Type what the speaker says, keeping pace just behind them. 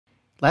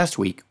Last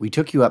week, we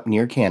took you up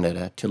near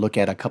Canada to look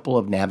at a couple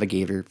of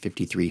Navigator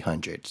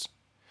 5300s.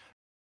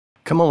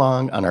 Come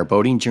along on our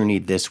boating journey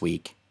this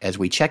week as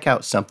we check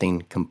out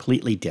something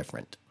completely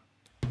different.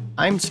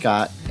 I'm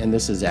Scott and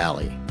this is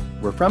Allie.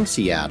 We're from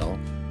Seattle,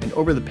 and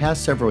over the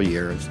past several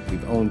years,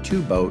 we've owned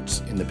 2 boats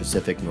in the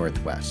Pacific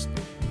Northwest.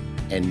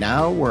 And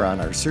now we're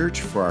on our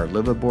search for our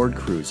liveaboard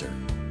cruiser.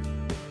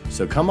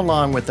 So come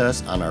along with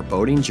us on our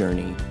boating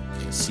journey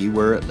and see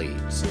where it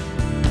leads.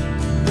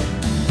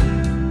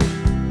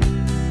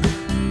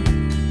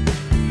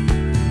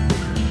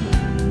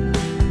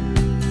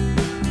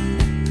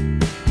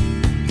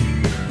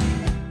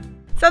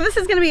 So this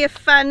is going to be a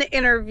fun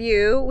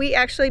interview.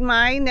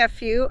 My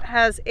nephew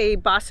has a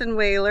Boston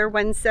Whaler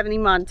 170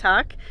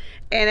 Montauk,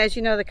 and as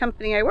you know, the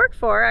company I work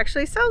for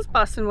actually sells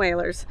Boston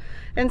Whalers.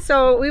 And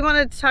so we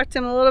wanted to talk to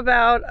him a little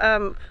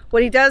about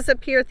what he does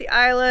up here at the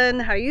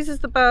island, how he uses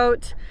the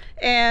boat,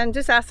 and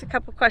just ask a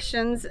couple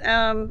questions,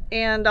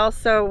 and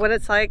also what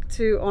it's like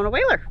to own a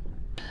whaler.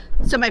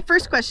 So my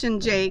first question,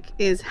 Jake,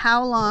 is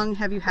how long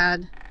have you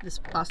had this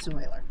Boston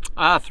Whaler?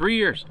 3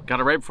 years.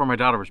 Got it right before my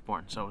daughter was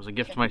born, so it was a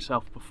gift to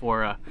myself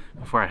before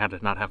I had to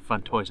not have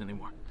fun toys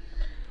anymore.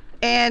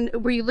 And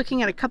were you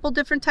looking at a couple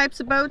different types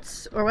of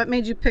boats, or what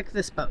made you pick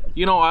this boat?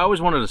 You know, I always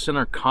wanted a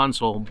center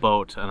console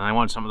boat, and I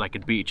wanted something that I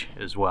could beach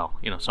as well.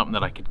 You know, something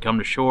that I could come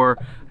to shore,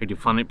 I could do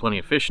plenty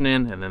of fishing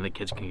in, and then the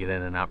kids can get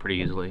in and out pretty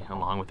easily,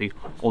 along with the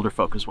older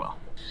folk as well.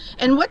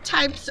 And what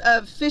types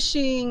of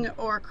fishing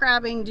or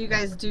crabbing do you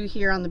guys do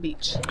here on the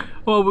beach?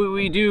 Well,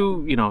 we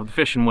do, you know,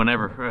 fishing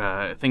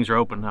whenever things are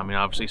open. I mean,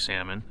 obviously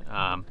salmon.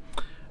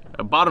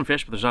 Bottom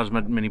fish, but there's not as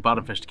many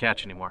bottom fish to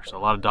catch anymore, so a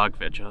lot of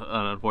dogfish,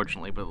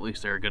 unfortunately, but at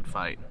least they're a good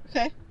fight.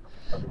 Okay.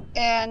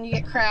 And you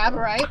get crab,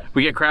 right?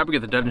 We get crab, we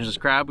get the Dungeness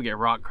crab, we get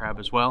rock crab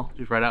as well,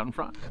 just right out in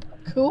front.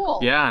 Cool.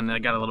 Yeah, and I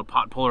got a little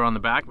pot puller on the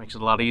back, makes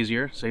it a lot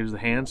easier, saves the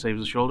hands,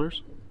 saves the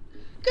shoulders.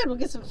 Good, we'll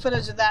get some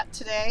footage of that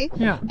today.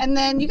 Yeah. And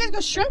then you guys go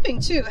shrimping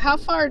too. How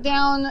far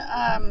down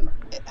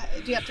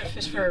do you have to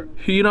fish for?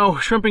 You know,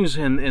 shrimping's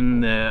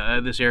in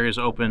this area is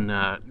open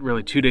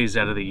really 2 days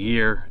out of the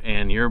year,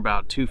 and you're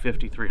about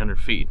 250, 300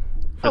 feet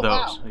for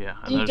those. Wow. Yeah.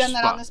 And you've done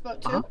that on this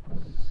boat too?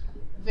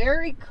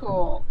 Very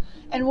cool.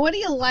 And what do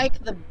you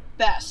like the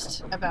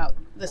best about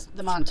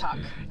the Montauk?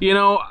 You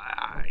know,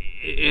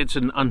 it's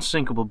an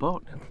unsinkable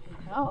boat.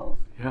 Oh.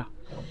 Yeah.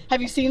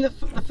 Have you seen the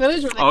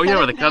footage where they cut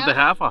where they cut the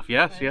half off?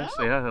 Yes,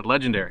 yeah,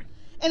 legendary.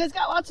 And it's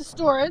got lots of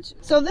storage.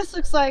 So this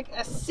looks like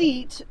a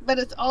seat, but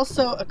it's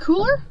also a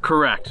cooler?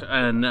 Correct.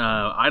 And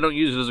I don't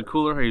use it as a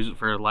cooler. I use it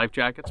for life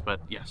jackets, but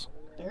yes.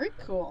 Very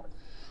cool.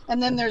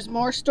 And then there's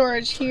more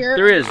storage here.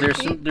 There is.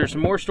 There's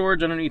some more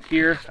storage underneath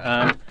here.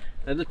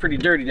 That is pretty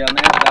dirty down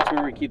there. That's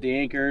where we keep the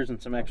anchors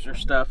and some extra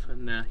stuff,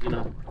 and you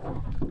know,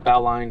 bow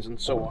lines and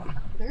so on.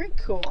 Very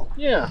cool.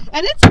 Yeah.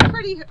 And it's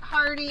pretty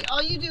hardy.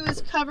 All you do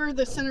is cover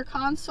the center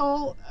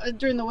console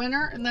during the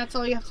winter, and that's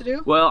all you have to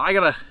do? Well, I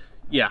got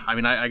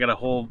a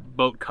whole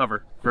boat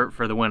cover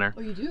for the winter.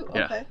 Oh, you do?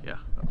 Yeah, okay. Yeah.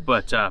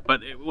 But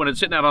when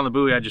it's sitting out on the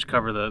buoy, I just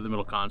cover the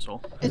middle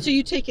console. And so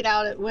you take it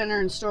out at winter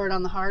and store it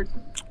on the hard?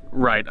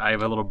 Right. I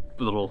have a little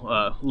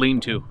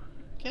lean-to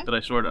that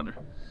I store it under.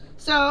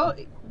 So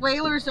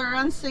whalers are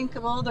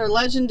unsinkable. They're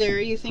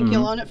legendary. You think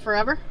you'll own it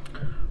forever?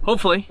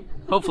 Hopefully.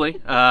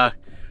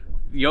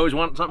 You always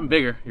want something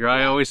bigger. Your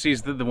eye always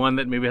sees the one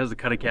that maybe has the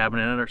cutting cabin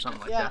in it or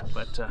something like that.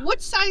 But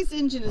what size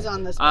engine is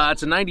on this boat?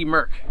 It's a 90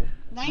 Merc.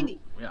 90.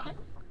 Yeah. Okay.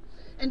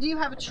 And do you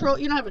have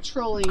you don't have a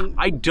trolling?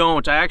 I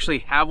don't. I actually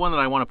have one that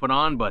I want to put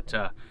on, but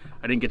I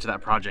didn't get to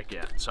that project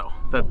yet. So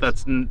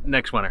that's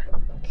next winter.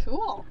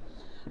 Cool.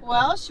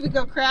 Well, should we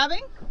go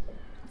crabbing?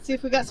 See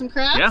if we got some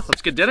crabs? Yeah,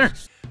 let's get dinner.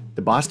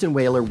 The Boston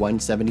Whaler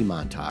 170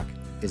 Montauk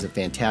is a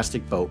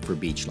fantastic boat for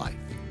beach life.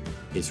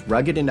 It's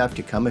rugged enough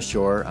to come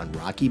ashore on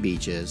rocky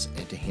beaches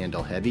and to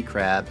handle heavy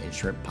crab and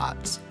shrimp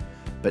pots,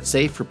 but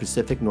safe for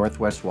Pacific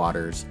Northwest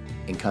waters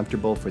and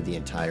comfortable for the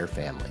entire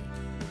family.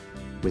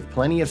 With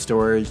plenty of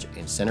storage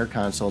and center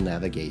console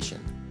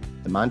navigation,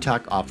 the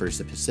Montauk offers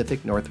the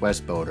Pacific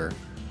Northwest boater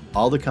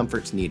all the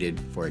comforts needed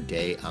for a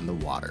day on the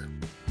water.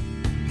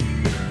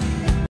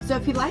 So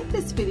if you like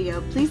this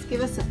video, please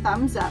give us a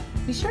thumbs up.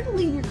 Be sure to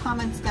leave your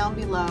comments down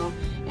below,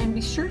 and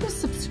be sure to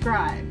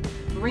subscribe.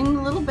 Ring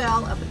the little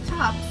bell up at the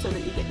top so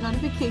that you get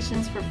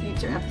notifications for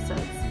future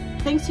episodes.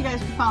 Thanks you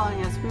guys for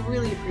following us. We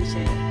really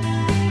appreciate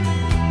it.